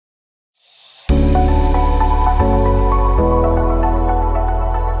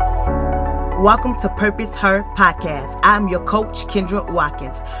Welcome to Purpose Her Podcast. I'm your coach, Kendra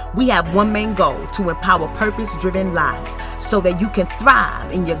Watkins. We have one main goal: to empower purpose-driven lives so that you can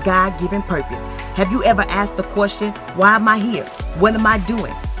thrive in your God-given purpose. Have you ever asked the question, why am I here? What am I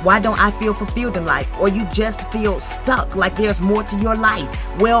doing? Why don't I feel fulfilled in life? Or you just feel stuck, like there's more to your life?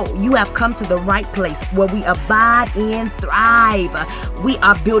 Well, you have come to the right place where we abide and thrive. We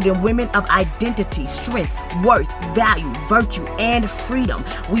are building women of identity, strength, worth, value, virtue, and freedom.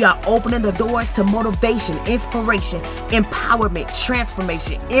 We are opening the doors to motivation, inspiration, empowerment,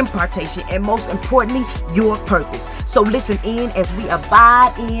 transformation, impartation, and most importantly, your purpose. So listen in as we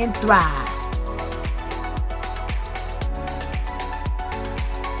abide and thrive.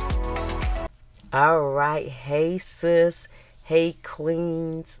 All right. Hey, sis. Hey,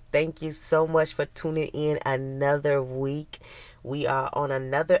 queens. Thank you so much for tuning in another week. We are on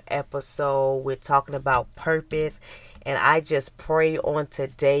another episode. We're talking about purpose. And I just pray on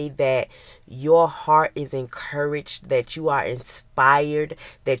today that your heart is encouraged, that you are inspired,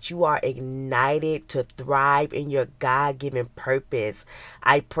 that you are ignited to thrive in your God-given purpose.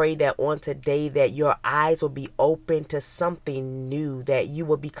 I pray that on today that your eyes will be open to something new, that you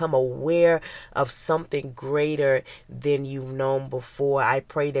will become aware of something greater than you've known before. I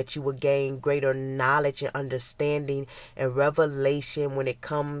pray that you will gain greater knowledge and understanding and revelation when it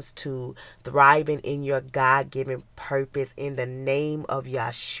comes to thriving in your God-given purpose. In the name of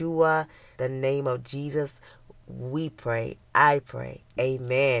Yeshua, the name of Jesus, we pray. I pray.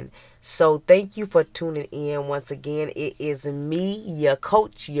 Amen. So thank you for tuning in once again. It is me, your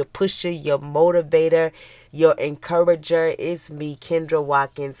coach, your pusher, your motivator, your encourager. It's me, Kendra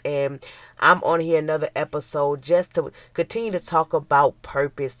Watkins, and I'm on here another episode just to continue to talk about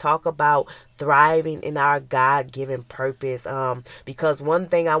purpose, talk about thriving in our God-given purpose. Because one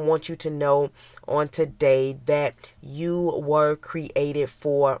thing I want you to know on today, that you were created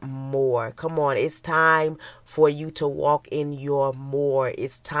for more. Come on, it's time for you to walk in your more.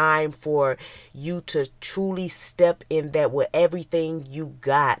 It's time for you to truly step in that with everything you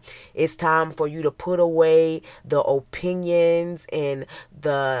got. It's time for you to put away the opinions and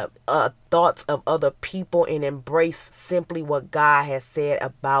the thoughts of other people and embrace simply what God has said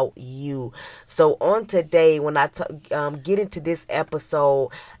about you. So on today, when I get into this episode,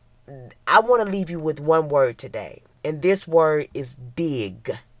 I want to leave you with one word today. And this word is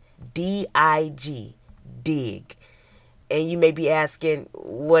dig. D.I.G. Dig. And you may be asking,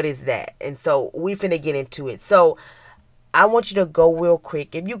 what is that? And so we finna get into it. So I want you to go real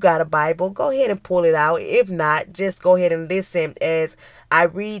quick. If you got a Bible, go ahead and pull it out. If not, just go ahead and listen as I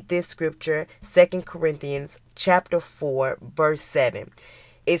read this scripture, 2 Corinthians chapter 4, verse 7.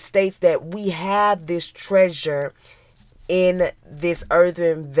 It states that we have this treasure in this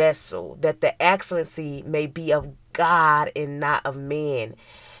earthen vessel, that the excellency may be of God and not of men.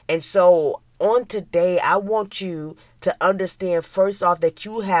 And so on today, I want you to understand first off that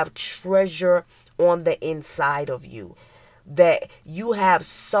you have treasure on the inside of you, that you have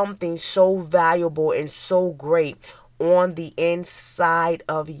something so valuable and so great on the inside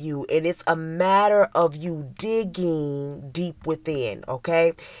of you. And it's a matter of you digging deep within,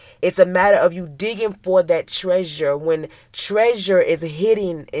 okay? It's a matter of you digging for that treasure. When treasure is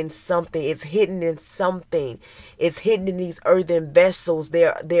hidden in something, it's hidden in something. It's hidden in these earthen vessels.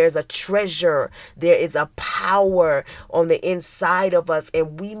 There's a treasure. There is a power on the inside of us,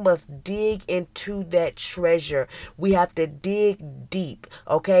 and we must dig into that treasure. We have to dig deep,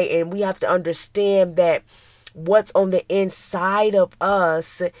 okay? And we have to understand that what's on the inside of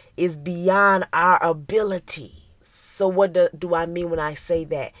us is beyond our ability. So what do I mean when I say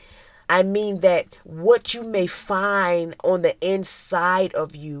that? I mean that what you may find on the inside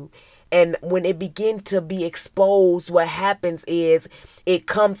of you, and when it begins to be exposed, what happens is it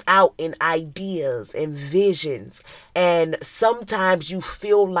comes out in ideas and visions. And sometimes you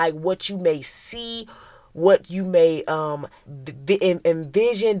feel like what you may see, what you may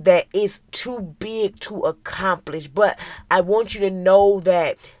envision, that is too big to accomplish. But I want you to know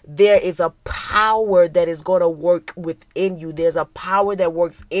that there is a power that is going to work within you. There's a power that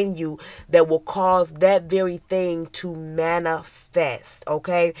works in you that will cause that very thing to manifest.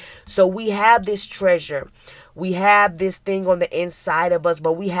 Okay, so we have this treasure. We have this thing on the inside of us,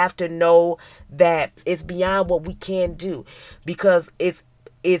 but we have to know that it's beyond what we can do, because it's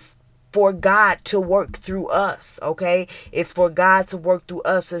for God to work through us, okay? It's for God to work through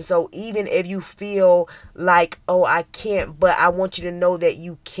us. And so even if you feel like, oh, I can't, but I want you to know that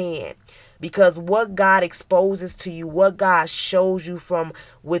you can. Because what God exposes to you, what God shows you from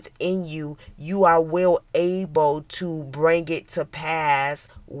within you, you are well able to bring it to pass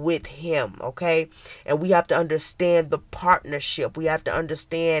with Him, okay? And we have to understand the partnership. We have to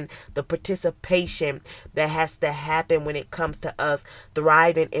understand the participation that has to happen when it comes to us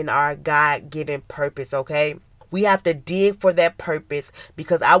thriving in our God-given purpose, okay? We have to dig for that purpose,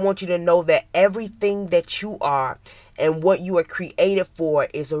 because I want you to know that everything that you are and what you are created for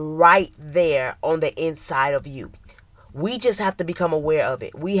is right there on the inside of you. We just have to become aware of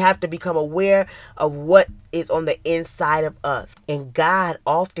it. We have to become aware of what is on the inside of us. And God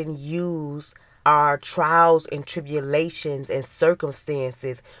often uses our trials and tribulations and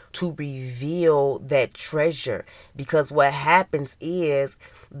circumstances to reveal that treasure. Because what happens is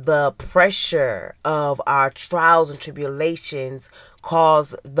the pressure of our trials and tribulations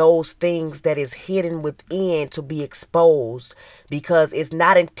cause those things that is hidden within to be exposed, because it's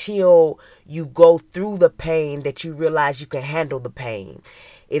not until you go through the pain that you realize you can handle the pain.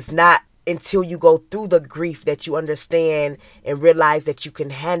 It's not until you go through the grief that you understand and realize that you can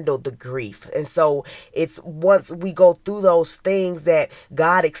handle the grief. And so it's once we go through those things that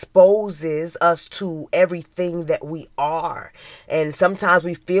God exposes us to everything that we are. And sometimes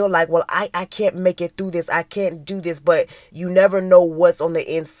we feel like, well, I can't make it through this. I can't do this. But you never know what's on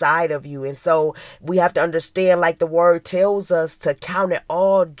the inside of you. And so we have to understand, like the word tells us, to count it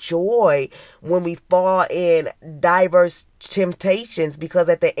all joy when we fall in diverse temptations, because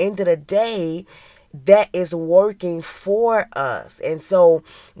at the end of the day, that is working for us. And so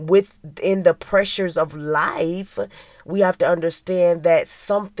within the pressures of life, we have to understand that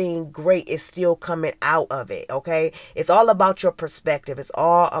something great is still coming out of it, okay? It's all about your perspective. It's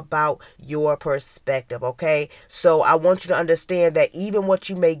all about your perspective, okay? So I want you to understand that even what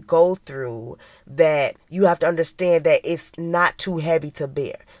you may go through, that you have to understand that it's not too heavy to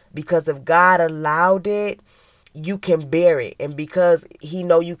bear. Because if God allowed it, you can bear it. And because He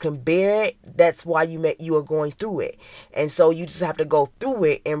know you can bear it, that's why you are going through it. And so you just have to go through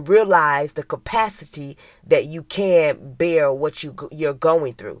it and realize the capacity that you can bear what you're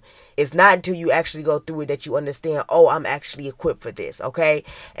going through. It's not until you actually go through it that you understand, oh, I'm actually equipped for this, okay?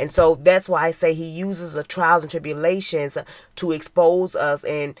 And so that's why I say He uses the trials and tribulations to expose us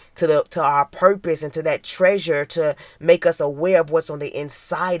and to our purpose and to that treasure, to make us aware of what's on the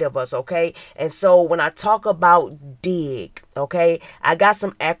inside of us, okay? And so when I talk about dig, okay, I got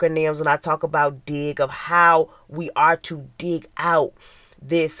some acronyms when I talk about dig, of how we are to dig out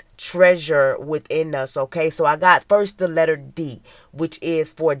this treasure within us, okay? So I got first the letter D, which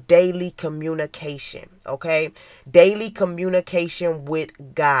is for daily communication, okay? Daily communication with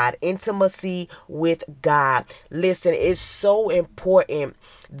God, intimacy with God. Listen, it's so important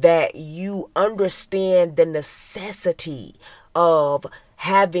that you understand the necessity of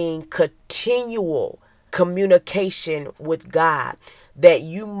having continual communication with God, that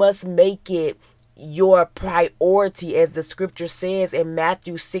you must make it your priority, as the scripture says in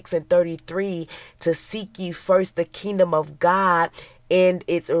Matthew 6:33, to seek ye first the kingdom of God and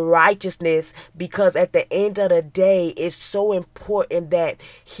its righteousness, because at the end of the day, it's so important that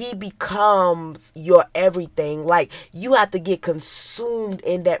He becomes your everything. Like, you have to get consumed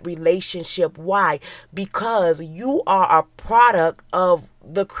in that relationship. Why? Because you are a product of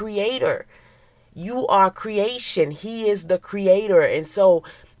the Creator. You are creation. He is the Creator. And so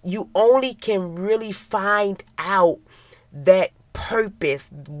you only can really find out that purpose,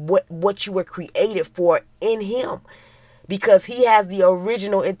 what you were created for, in Him. Because He has the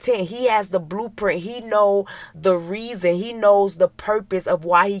original intent. He has the blueprint. He knows the reason. He knows the purpose of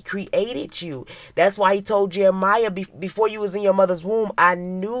why He created you. That's why He told Jeremiah, before you was in your mother's womb, I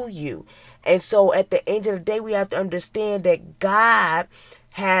knew you. And so at the end of the day, we have to understand that God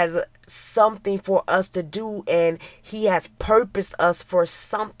has something for us to do, and He has purposed us for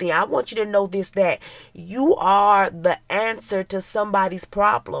something. I want you to know this, that you are the answer to somebody's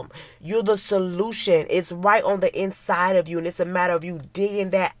problem. You're the solution. It's right on the inside of you, and it's a matter of you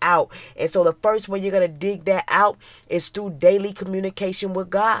digging that out. And so the first way you're going to dig that out is through daily communication with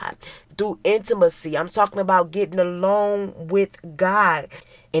God, through intimacy. I'm talking about getting along with God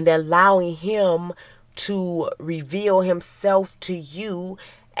and allowing Him to reveal Himself to you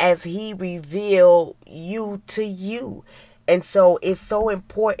as He revealed you to you. And so it's so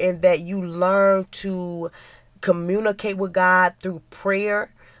important that you learn to communicate with God through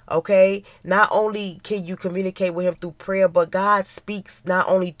prayer. Okay, not only can you communicate with Him through prayer, but God speaks not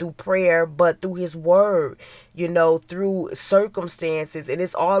only through prayer, but through His word, through circumstances. And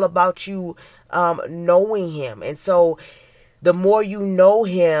it's all about you knowing Him. And so the more you know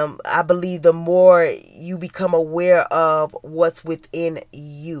him, I believe the more you become aware of what's within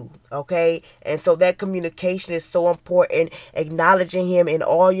you. Okay. And so that communication is so important, acknowledging him in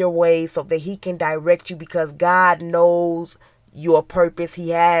all your ways so that he can direct you, because God knows your purpose.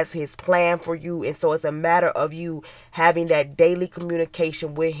 He has his plan for you. And so it's a matter of you having that daily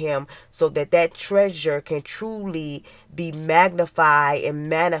communication with him so that that treasure can truly be magnified and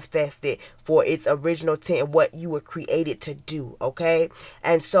manifested for its original intent and what you were created to do. Okay.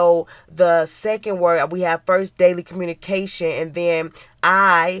 And so the second word, we have first daily communication, and then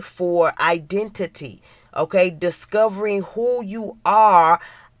I for identity. Okay. Discovering who you are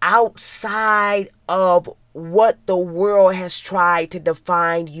outside of what the world has tried to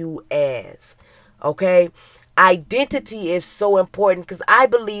define you as. Okay. Identity is so important, because I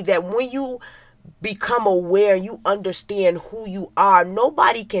believe that when you become aware, you understand who you are,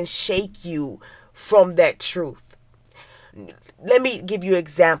 nobody can shake you from that truth. Let me give you an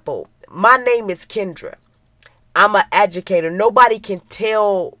example. My name is Kendra. I'm an educator. Nobody can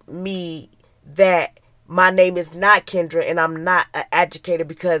tell me that my name is not Kendra and I'm not an educator,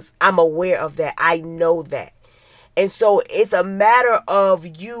 because I'm aware of that. I know that. And so it's a matter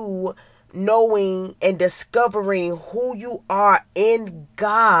of you knowing and discovering who you are in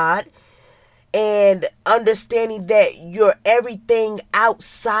God, and understanding that you're everything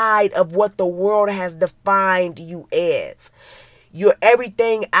outside of what the world has defined you as. You're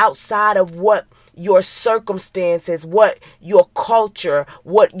everything outside of what your circumstances, what your culture,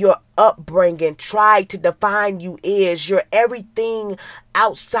 what your upbringing tried to define you is. You're everything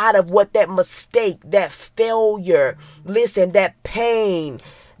outside of what that mistake, that failure, listen, that pain,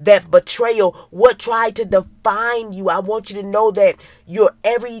 that betrayal, what tried to define you. I want you to know that you're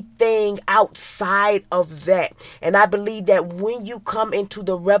everything outside of that. And I believe that when you come into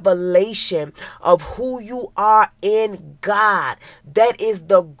the revelation of who you are in God, that is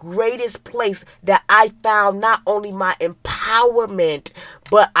the greatest place that I found not only my empowerment,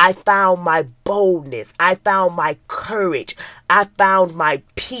 but I found my boldness. I found my courage. I found my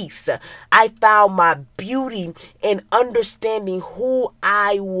peace. I found my beauty in understanding who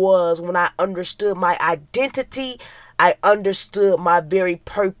I was. When I understood my identity, I understood my very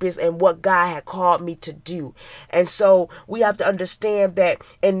purpose and what God had called me to do. And so we have to understand that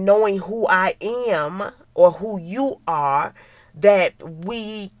in knowing who I am, or who you are, that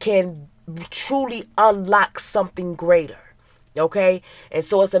we can truly unlock something greater. Okay. And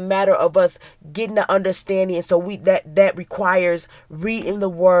so it's a matter of us getting the understanding. And so that requires reading the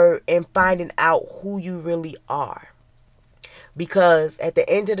word and finding out who you really are. Because at the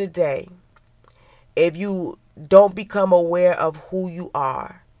end of the day, if you don't become aware of who you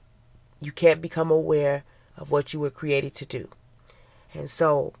are, you can't become aware of what you were created to do. And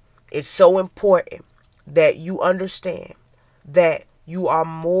so it's so important that you understand that you are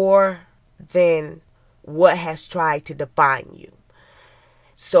more than what has tried to define you.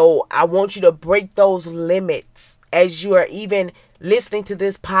 So I want you to break those limits as you are even listening to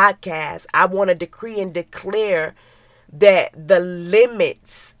this podcast. I want to decree and declare that the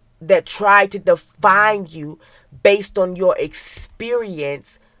limits that try to define you based on your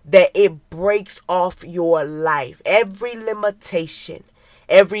experience, that it breaks off your life. Every limitation,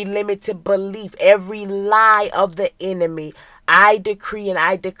 every limited belief, every lie of the enemy, I decree and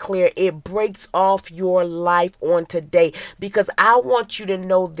I declare it breaks off your life on today. Because I want you to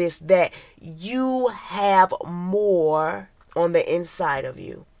know this, that you have more on the inside of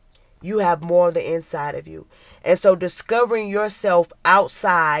you. You have more on the inside of you. And so discovering yourself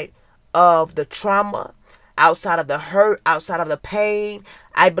outside of the trauma, outside of the hurt, outside of the pain,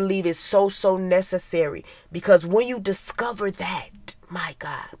 I believe is so necessary. Because when you discover that, my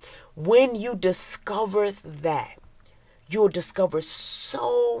God, when you discover that, you'll discover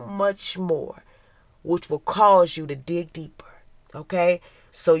so much more, which will cause you to dig deeper. Okay?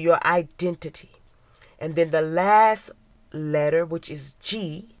 So your identity. And then the last letter, which is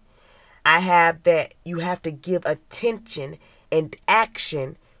G, I have that you have to give attention and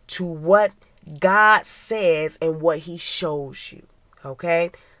action to what God says and what he shows you.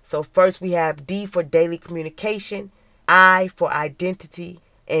 Okay? So first we have D for daily communication, I for identity,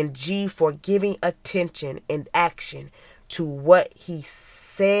 and G for giving attention and action to what he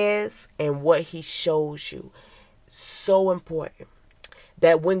says and what he shows you. So important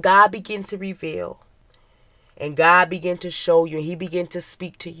that when God begins to reveal and God begin to show you and he begin to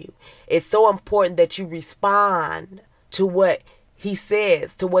speak to you, it's so important that you respond to what he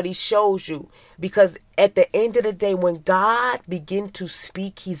says, to what he shows you. Because at the end of the day, when God begin to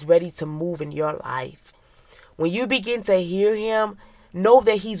speak, he's ready to move in your life. When you begin to hear him, know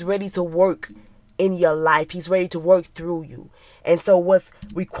that he's ready to work in your life. He's ready to work through you. And so what's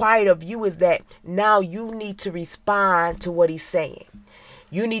required of you is that now you need to respond to what he's saying.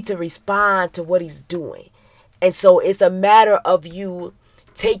 You need to respond to what he's doing. And so it's a matter of you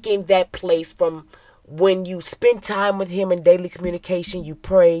taking that place from when you spend time with him in daily communication. You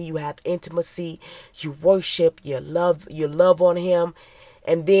pray, you have intimacy, you worship, you love on him.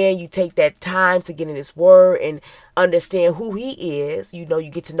 And then you take that time to get in his word and understand who he is. You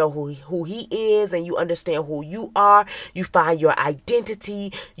get to know who he is, and you understand who you are. You find your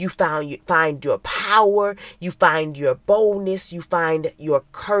identity. You find your power. You find your boldness. You find your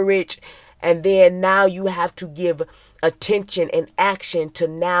courage. And then now you have to give attention and action to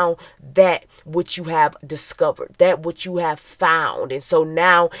now that which you have discovered, that which you have found. And so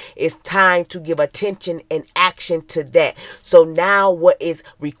now it's time to give attention and action to that. So now what is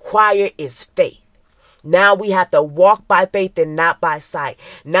required is faith. Now we have to walk by faith and not by sight.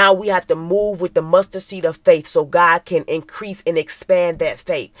 Now we have to move with the mustard seed of faith so God can increase and expand that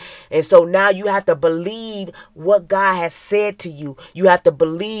faith. And so now you have to believe what God has said to you. You have to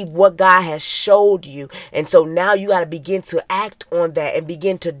believe what God has showed you. And so now you got to begin to act on that and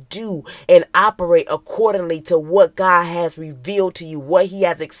begin to do and operate accordingly to what God has revealed to you, what he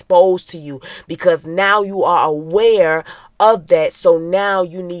has exposed to you, because now you are aware of that. So now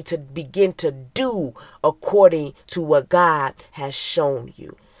you need to begin to do according to what God has shown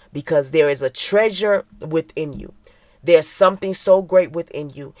you, because there is a treasure within you. There's something so great within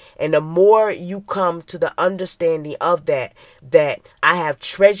you. And the more you come to the understanding of that I have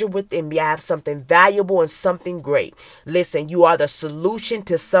treasure within me, I have something valuable and something great. Listen, you are the solution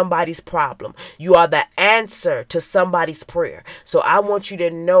to somebody's problem. You are the answer to somebody's prayer. So I want you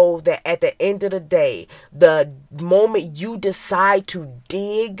to know that at the end of the day, the moment you decide to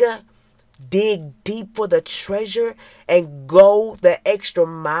dig deep for the treasure and go the extra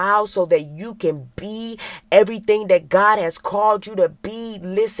mile so that you can be everything that God has called you to be.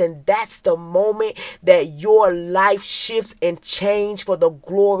 Listen, that's the moment that your life shifts and change for the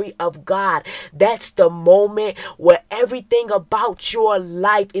glory of God. That's the moment where everything about your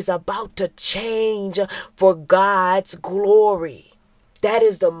life is about to change for God's glory. That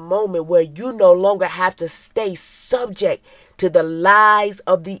is the moment where you no longer have to stay subject to the lies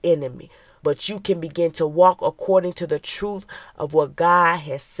of the enemy, but you can begin to walk according to the truth of what God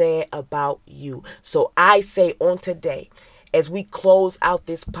has said about you. So I say on today, as we close out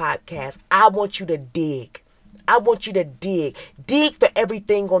this podcast, I want you to dig. I want you to dig. Dig for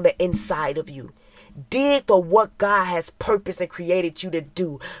everything on the inside of you. Dig for what God has purposed and created you to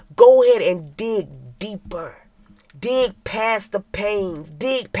do. Go ahead and dig deeper. Dig past the pains.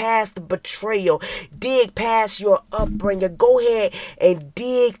 Dig past the betrayal. Dig past your upbringing. Go ahead and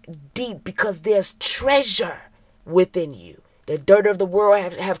dig deep, because there's treasure within you. The dirt of the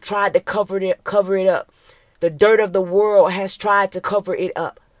world have tried to cover it up. The dirt of the world has tried to cover it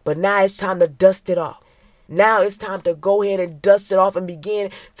up. But now it's time to dust it off. Now it's time to go ahead and dust it off and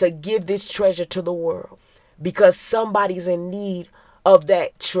begin to give this treasure to the world, because somebody's in need of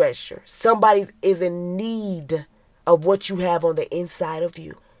that treasure. Somebody is in need of what you have on the inside of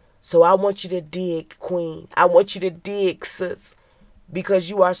you. So I want you to dig, queen. I want you to dig, sis, because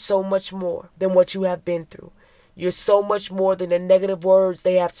you are so much more than what you have been through. You're so much more than the negative words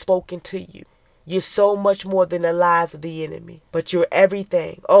they have spoken to you. You're so much more than the lies of the enemy. But you're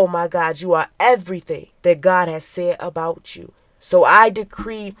everything. Oh my God, you are everything that God has said about you. So I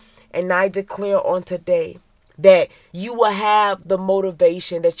decree and I declare on today that you will have the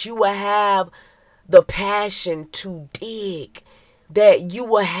motivation, that you will have the passion to dig, that you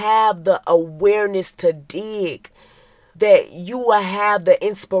will have the awareness to dig, that you will have the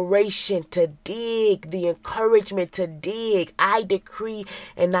inspiration to dig, the encouragement to dig. I decree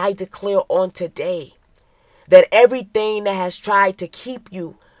and I declare on today that everything that has tried to keep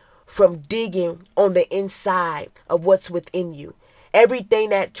you from digging on the inside of what's within you, everything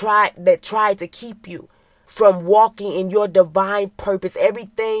that tried to keep you from walking in your divine purpose,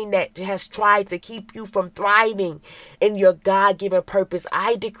 everything that has tried to keep you from thriving in your God-given purpose,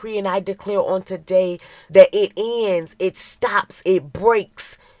 I decree and I declare on today that it ends, it stops, it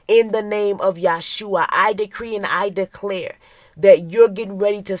breaks in the name of Yeshua. I decree and I declare that you're getting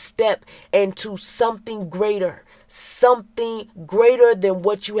ready to step into something greater than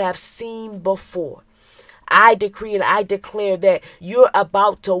what you have seen before. I decree and I declare that you're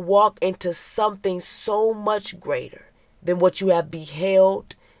about to walk into something so much greater than what you have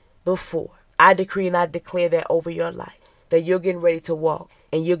beheld before. I decree and I declare that over your life, that you're getting ready to walk.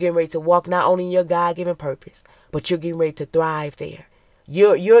 And you're getting ready to walk not only in your God-given purpose, but you're getting ready to thrive there.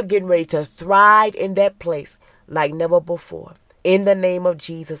 You're getting ready to thrive in that place like never before. In the name of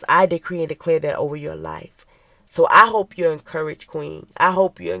Jesus, I decree and declare that over your life. So I hope you're encouraged, Queen. I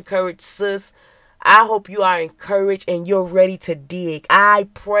hope you're encouraged, sis. I hope you are encouraged and you're ready to dig. I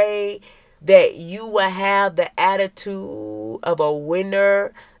pray that you will have the attitude of a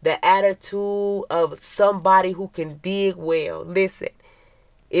winner, the attitude of somebody who can dig well. Listen,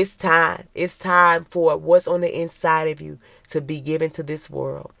 it's time. It's time for what's on the inside of you to be given to this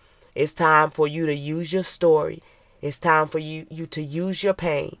world. It's time for you to use your story. It's time for you to use your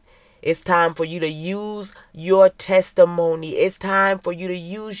pain. It's time for you to use your testimony. It's time for you to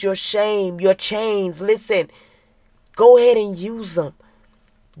use your shame, your chains. Listen, go ahead and use them.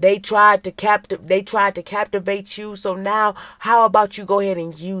 They tried to captivate you. So now, how about you go ahead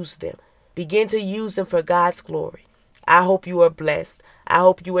and use them? Begin to use them for God's glory. I hope you are blessed. I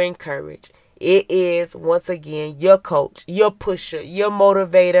hope you are encouraged. It is, once again, your coach, your pusher, your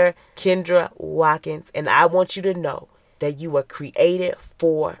motivator, Kendra Watkins. And I want you to know that you were created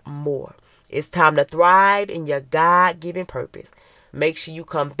for more. It's time to thrive in your God-given purpose. Make sure you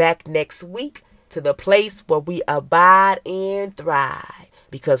come back next week to the place where we abide and thrive,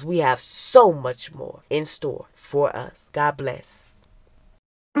 because we have so much more in store for us. God bless.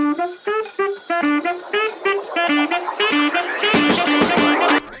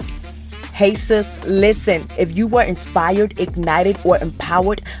 Hey sis, listen, if you were inspired, ignited, or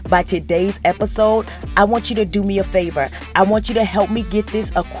empowered by today's episode, I want you to do me a favor. I want you to help me get this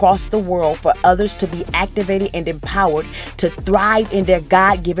across the world for others to be activated and empowered to thrive in their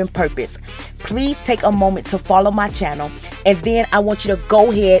God-given purpose. Please take a moment to follow my channel, and then I want you to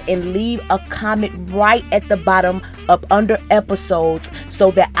go ahead and leave a comment right at the bottom up under episodes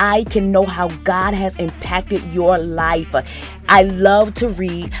so that I can know how God has impacted your life. I love to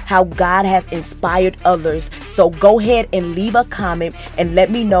read how God has inspired others. So go ahead and leave a comment and let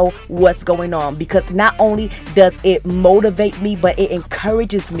me know what's going on, because not only does it motivate me, but it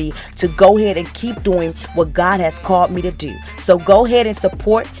encourages me to go ahead and keep doing what God has called me to do. So go ahead and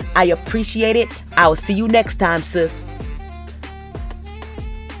support. I appreciate it. I'll see you next time, sis.